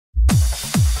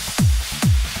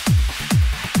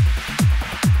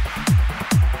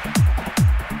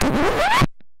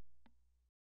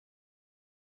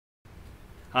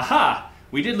Aha!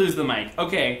 We did lose the mic.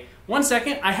 Okay, 1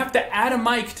 second. I have to add a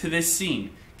mic to this scene.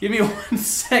 Give me 1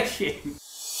 second.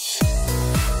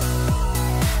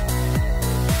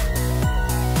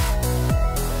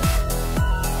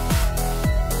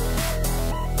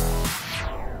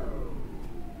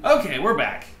 Okay, we're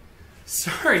back.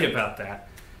 Sorry about that.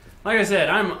 Like I said,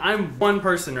 I'm one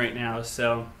person right now,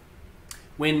 so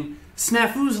when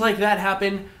snafus like that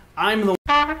happen, I'm the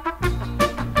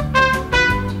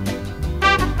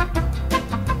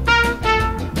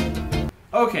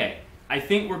Okay, I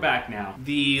think we're back now.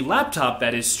 The laptop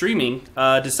that is streaming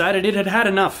decided it had had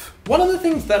enough. One of the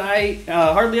things that I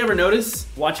hardly ever notice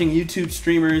watching YouTube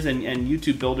streamers and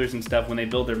YouTube builders and stuff when they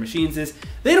build their machines is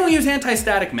they don't use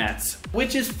anti-static mats,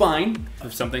 which is fine.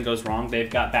 If something goes wrong, they've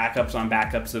got backups on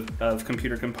backups of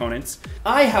computer components.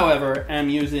 I, however, am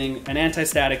using an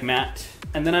anti-static mat,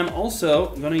 and then I'm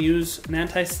also going to use an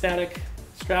anti-static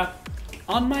strap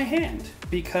on my hand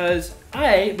because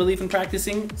I believe in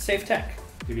practicing safe tech.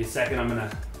 Give me a second, I'm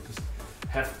gonna just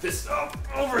heft this up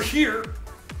over here.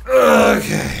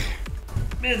 Okay.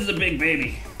 This is a big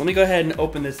baby. Let me go ahead and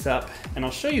open this up and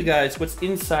I'll show you guys what's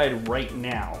inside right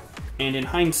now. And in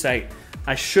hindsight,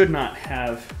 I should not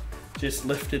have just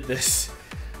lifted this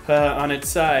on its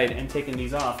side and taken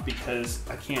these off because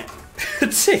I can't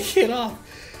take it off.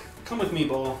 Come with me,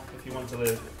 Bull, if you want to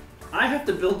live. I have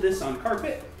to build this on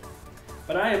carpet,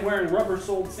 but I am wearing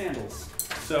rubber-soled sandals.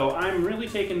 So I'm really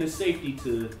taking this safety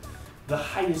to the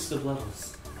highest of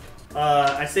levels.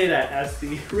 I say that as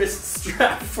the wrist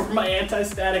strap for my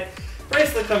anti-static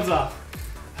bracelet comes off.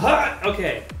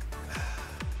 Okay.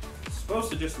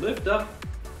 Supposed to just lift up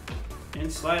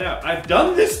and slide out. I've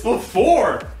done this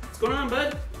before. What's going on,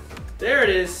 bud? There it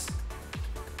is.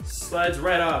 Slides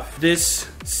right off. This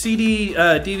CD,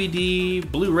 DVD,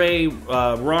 Blu-ray,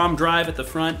 ROM drive at the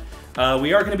front.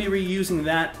 We are going to be reusing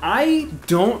that. I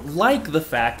don't like the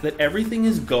fact that everything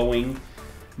is going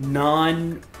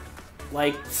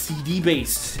CD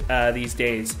based these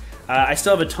days. I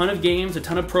still have a ton of games, a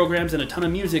ton of programs, and a ton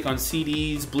of music on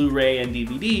CDs, Blu-ray, and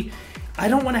DVD. I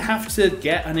don't want to have to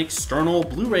get an external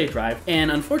Blu-ray drive,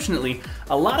 and unfortunately,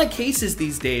 a lot of cases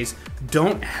these days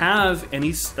don't have any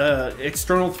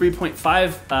external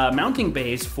 3.5 mounting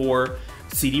bays for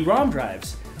CD-ROM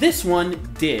drives. This one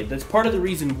did. That's part of the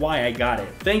reason why I got it.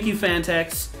 Thank you,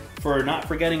 Phanteks, for not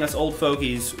forgetting us old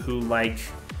fogies who like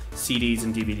CDs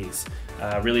and DVDs.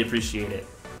 Really appreciate it.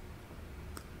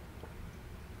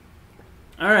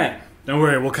 Alright, don't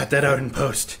worry, we'll cut that out in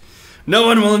post. No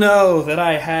one will know that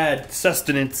I had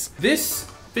sustenance. This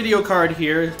video card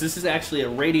here, this is actually a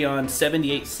Radeon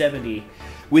 7870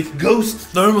 with ghost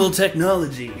thermal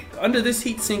technology. Under this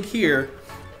heatsink here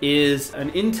is an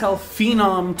Intel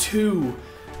Phenom II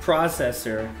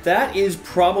processor. That is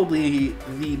probably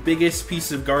the biggest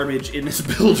piece of garbage in this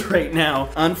build right now.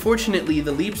 Unfortunately,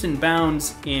 the leaps and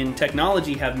bounds in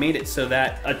technology have made it so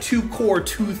that a 2-core,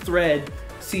 2-thread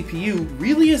CPU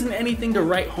really isn't anything to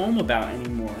write home about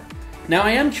anymore. Now,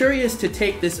 I am curious to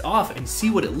take this off and see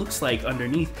what it looks like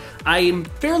underneath. I am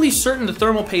fairly certain the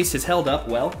thermal paste has held up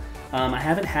well. I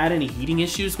haven't had any heating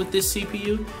issues with this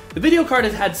CPU. The video card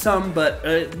has had some, but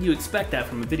you expect that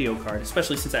from a video card,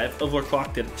 especially since I've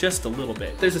overclocked it just a little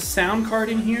bit. There's a sound card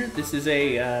in here. This is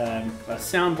a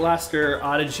Sound Blaster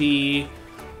Audigy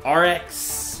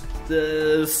RX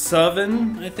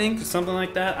 7, I think, something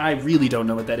like that. I really don't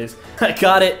know what that is. I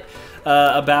got it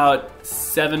about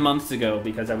 7 months ago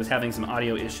because I was having some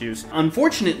audio issues.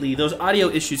 Unfortunately, those audio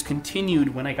issues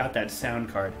continued when I got that sound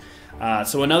card.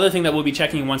 So another thing that we'll be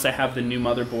checking once I have the new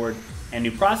motherboard and new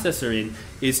processor in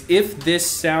is if this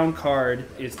sound card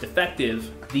is defective,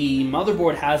 the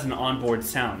motherboard has an onboard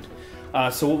sound.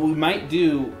 So what we might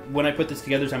do when I put this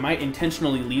together is I might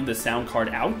intentionally leave the sound card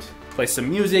out, play some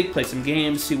music, play some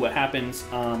games, see what happens,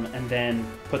 and then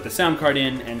put the sound card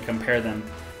in and compare them.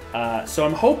 So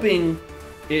I'm hoping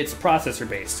it's processor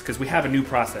based because we have a new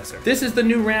processor. This is the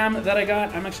new RAM that I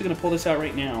got. I'm actually going to pull this out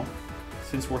right now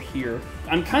since we're here.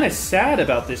 I'm kind of sad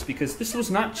about this because this was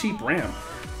not cheap RAM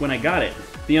when I got it.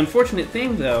 The unfortunate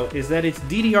thing though is that it's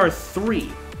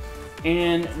DDR3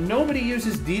 and nobody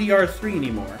uses DDR3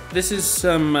 anymore. This is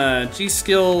some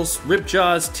G.Skill's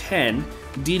Ripjaws 10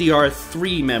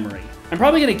 DDR3 memory. I'm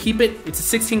probably gonna keep it. It's a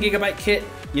 16 gigabyte kit.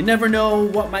 You never know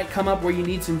what might come up where you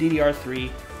need some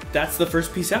DDR3. That's the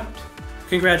first piece out.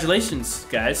 Congratulations,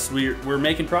 guys. We're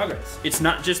making progress. It's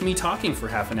not just me talking for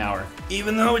half an hour,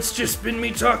 even though it's just been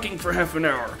me talking for half an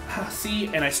hour. See,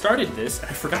 and I started this,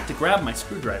 I forgot to grab my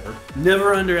screwdriver.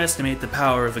 Never underestimate the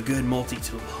power of a good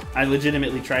multi-tool. I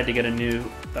legitimately tried to get a new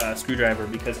screwdriver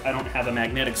because I don't have a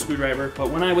magnetic screwdriver, but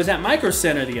when I was at Micro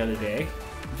Center the other day,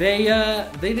 they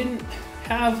didn't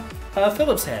have a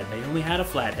Phillips head. They only had a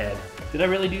flat head. Did I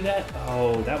really do that?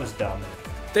 Oh, that was dumb.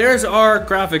 There's our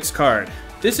graphics card.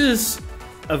 This is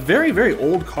a very, very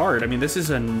old card. I mean, this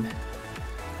is I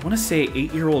want to say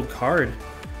 8-year-old card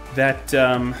that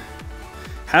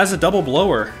has a double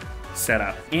blower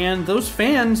setup. And those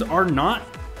fans are not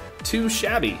too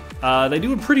shabby. They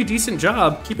do a pretty decent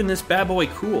job keeping this bad boy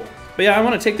cool. But yeah, I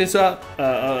want to take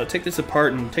this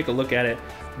apart and take a look at it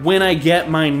when I get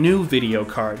my new video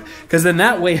card. Because then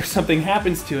that way, if something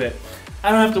happens to it,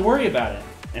 I don't have to worry about it.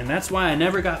 And that's why I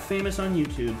never got famous on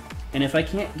YouTube. And if I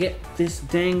can't get this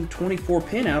dang 24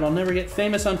 pin out, I'll never get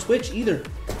famous on Twitch either.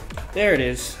 There it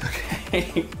is.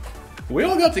 Okay. We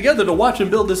all got together to watch him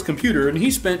build this computer, and he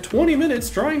spent 20 minutes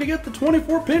trying to get the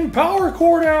 24 pin power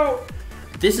cord out.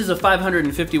 This is a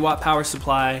 550 watt power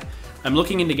supply. I'm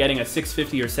looking into getting a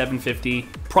 650 or 750.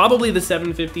 Probably the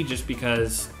 750, just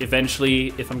because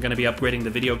eventually, if I'm gonna be upgrading the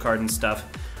video card and stuff,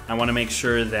 I wanna make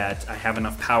sure that I have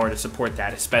enough power to support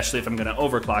that, especially if I'm gonna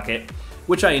overclock it,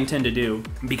 which I intend to do,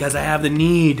 because I have the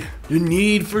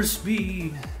need for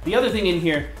speed. The other thing in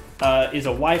here is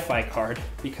a Wi-Fi card,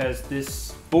 because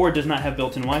this board does not have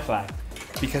built-in Wi-Fi,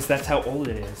 because that's how old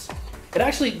it is. It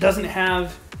actually doesn't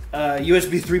have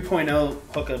USB 3.0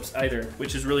 hookups either,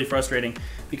 which is really frustrating,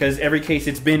 because every case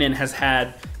it's been in has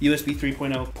had USB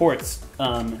 3.0 ports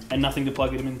and nothing to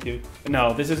plug them into.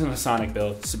 No, this isn't a Sonic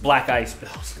build, it's a Black Ice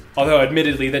build. Although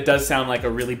admittedly, that does sound like a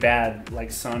really bad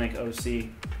like Sonic OC.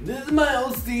 This is my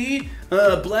OC,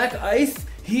 Black Ice.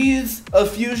 He's a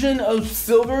fusion of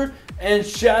Silver and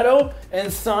Shadow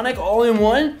and Sonic all in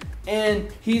one, and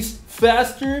he's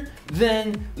faster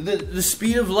than the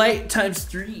speed of light times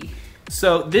 3.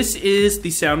 So this is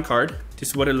the sound card. This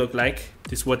is what it looked like.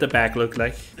 This is what the back looked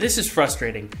like. This is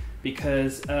frustrating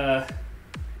because I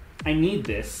need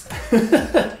this.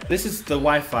 This is the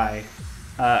Wi-Fi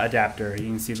adapter. You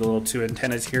can see the little 2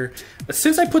 antennas here. But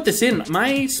since I put this in,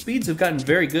 my speeds have gotten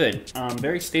very good,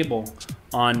 very stable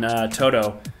on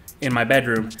Toto in my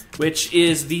bedroom, which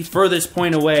is the furthest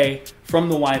point away from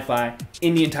the Wi-Fi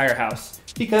in the entire house,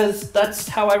 because that's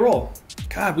how I roll.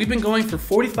 God, we've been going for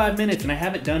 45 minutes and I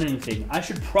haven't done anything. I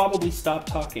should probably stop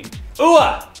talking. Ooh!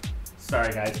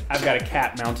 Sorry guys, I've got a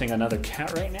cat mounting another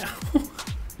cat right now.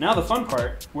 Now the fun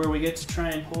part, where we get to try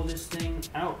and pull this thing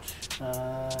out.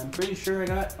 I'm pretty sure I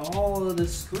got all of the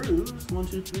screws. 1,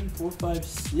 2, 3, 4, 5,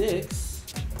 6.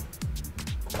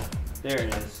 There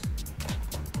it is.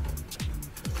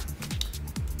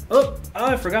 Oh,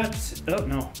 I forgot. Oh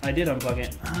no, I did unplug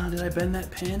it. Did I bend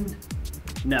that pin?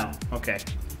 No, okay.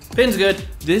 Pin's good.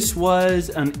 This was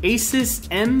an ASUS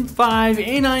M5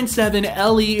 A97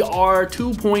 LER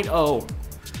 2.0.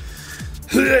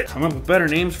 Come up with better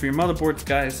names for your motherboards,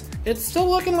 guys. It's still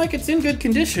looking like it's in good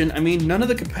condition. I mean, none of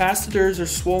the capacitors are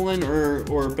swollen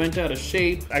or bent out of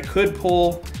shape. I could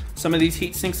pull some of these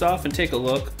heat sinks off and take a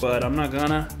look, but I'm not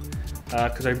gonna,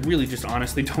 because I really just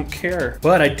honestly don't care.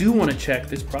 But I do want to check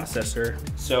this processor.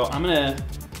 So I'm gonna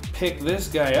pick this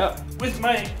guy up with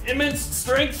my immense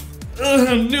strength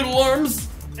noodle arms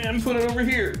and put it over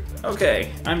here.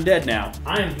 Okay, I'm dead now.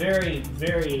 I am very,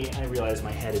 I realize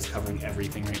my head is covering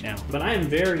everything right now, but I am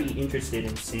very interested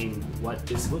in seeing what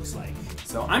this looks like.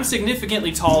 So I'm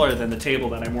significantly taller than the table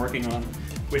that I'm working on,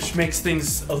 which makes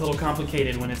things a little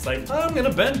complicated when it's like, oh, I'm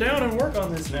gonna bend down and work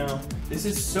on this now. This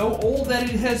is so old that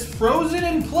it has frozen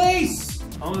in place.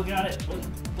 Oh, got it.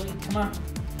 Wait, come on.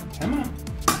 Come on.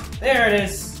 There it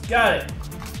is. Got it.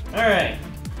 All right.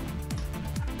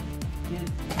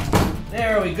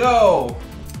 There we go.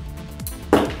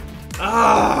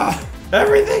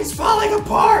 Everything's falling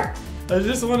apart. I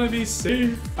just want to be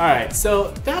safe. All right,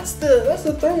 so that's the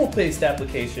thermal paste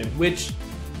application, which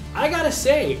I gotta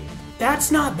say,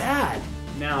 that's not bad.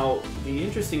 Now, the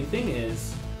interesting thing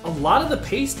is, a lot of the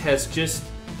paste has just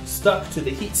stuck to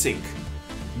the heatsink,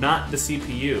 not the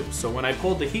CPU. So when I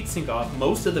pulled the heatsink off,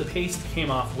 most of the paste came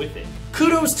off with it.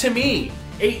 Kudos to me,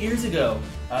 8 years ago,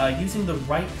 using the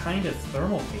right kind of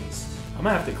thermal paste. I'm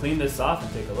gonna have to clean this off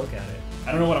and take a look at it.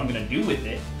 I don't know what I'm gonna do with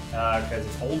it, because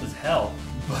it's old as hell,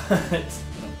 but I'm gonna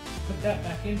put that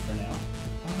back in for now.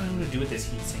 What am I gonna do with this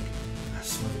heatsink? I'll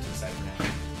just move it to the side for now.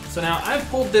 So now I've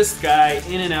pulled this guy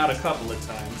in and out a couple of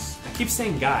times. I keep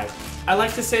saying guy. I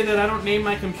like to say that I don't name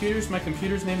my computers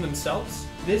name themselves.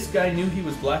 This guy knew he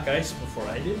was Black Ice before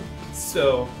I did.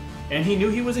 So, and he knew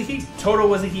he was a he. Toto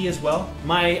was a he as well.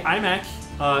 My iMac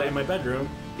in my bedroom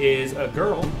is a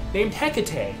girl named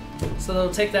Hecate. So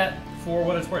they'll take that for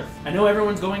what it's worth. I know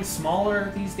everyone's going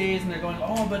smaller these days and they're going,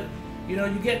 oh, but you know,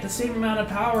 you get the same amount of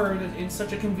power in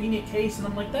such a convenient case. And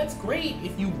I'm like, that's great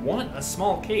if you want a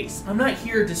small case. I'm not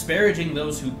here disparaging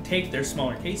those who take their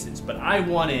smaller cases, but I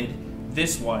wanted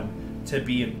this one to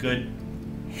be a good,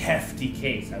 hefty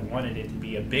case. I wanted it to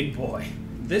be a big boy.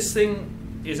 This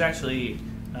thing is actually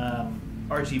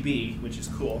RGB, which is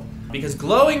cool, because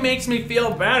glowing makes me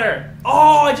feel better.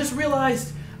 Oh, I just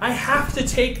realized I have to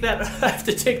take that, I have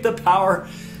to take the power,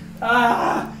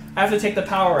 I have to take the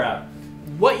power out.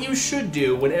 What you should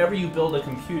do whenever you build a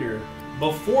computer,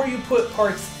 before you put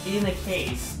parts in a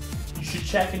case, you should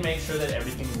check and make sure that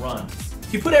everything runs.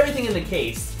 If you put everything in the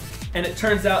case, and it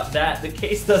turns out that the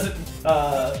case doesn't,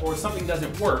 or something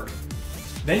doesn't work,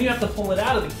 then you have to pull it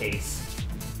out of the case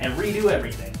and redo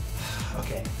everything.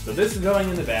 Okay, so this is going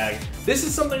in the bag. This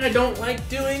is something I don't like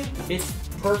doing. It's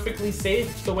perfectly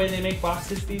safe the way they make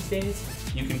boxes these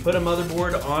days. You can put a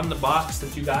motherboard on the box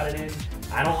that you got it in.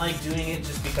 I don't like doing it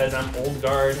just because I'm old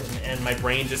guard and my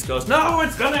brain just goes, no,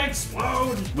 it's gonna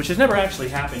explode! Which has never actually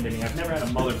happened to me. I've never had a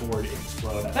motherboard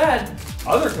explode. I've had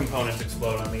other components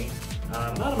explode on me,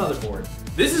 not a motherboard.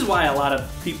 This is why a lot of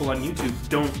people on YouTube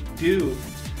don't do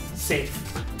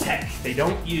safe tech. They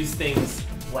don't use things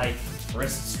like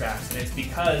wrist straps, and it's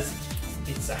because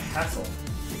it's a hassle.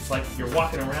 It's like you're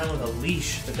walking around with a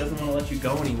leash that doesn't want to let you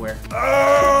go anywhere.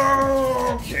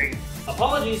 Okay.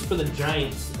 Apologies for the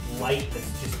giant light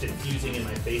that's just diffusing in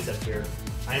my face up here.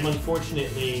 I am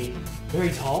unfortunately very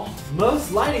tall.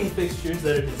 Most lighting fixtures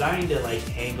that are designed to like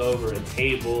hang over a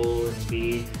table and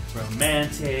be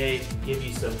romantic, give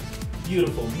you some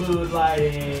beautiful mood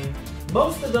lighting,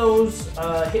 most of those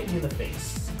hit me in the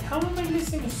face. How am I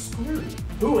missing a screw?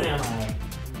 Who am I?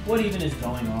 What even is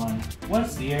going on?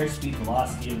 What's the airspeed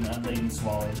velocity of an unladen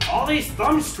swallow? All these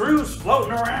thumb screws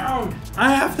floating around!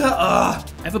 I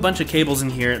have a bunch of cables in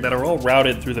here that are all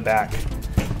routed through the back.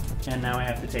 And now I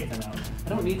have to take them out. I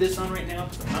don't need this on right now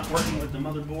because I'm not working with the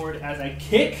motherboard. As I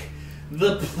kick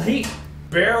the plate,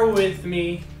 bear with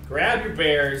me. Grab your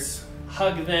bears,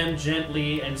 hug them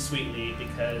gently and sweetly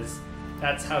because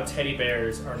that's how teddy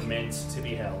bears are meant to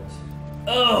be held.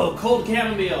 Oh, cold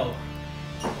chamomile.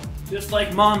 Just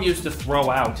like Mom used to throw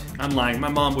out. I'm lying, my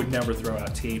mom would never throw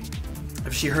out tea.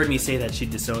 If she heard me say that,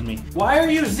 she'd disown me. Why are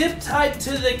you zip tied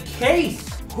to the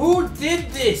case? Who did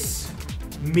this?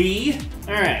 Me?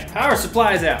 All right, power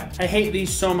supplies out. I hate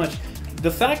these so much.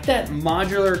 The fact that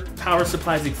modular power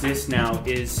supplies exist now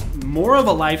is more of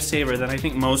a lifesaver than I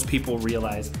think most people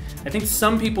realize. I think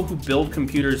some people who build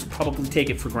computers probably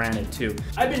take it for granted too.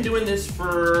 I've been doing this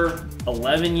for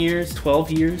 11 years,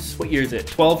 12 years. What year is it?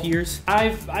 12 years.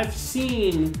 I've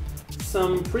seen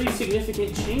some pretty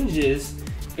significant changes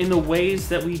in the ways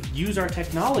that we use our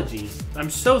technology. I'm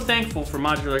so thankful for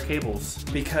modular cables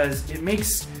because it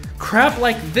makes crap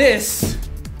like this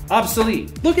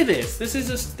obsolete. Look at this. This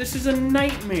is a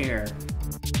nightmare.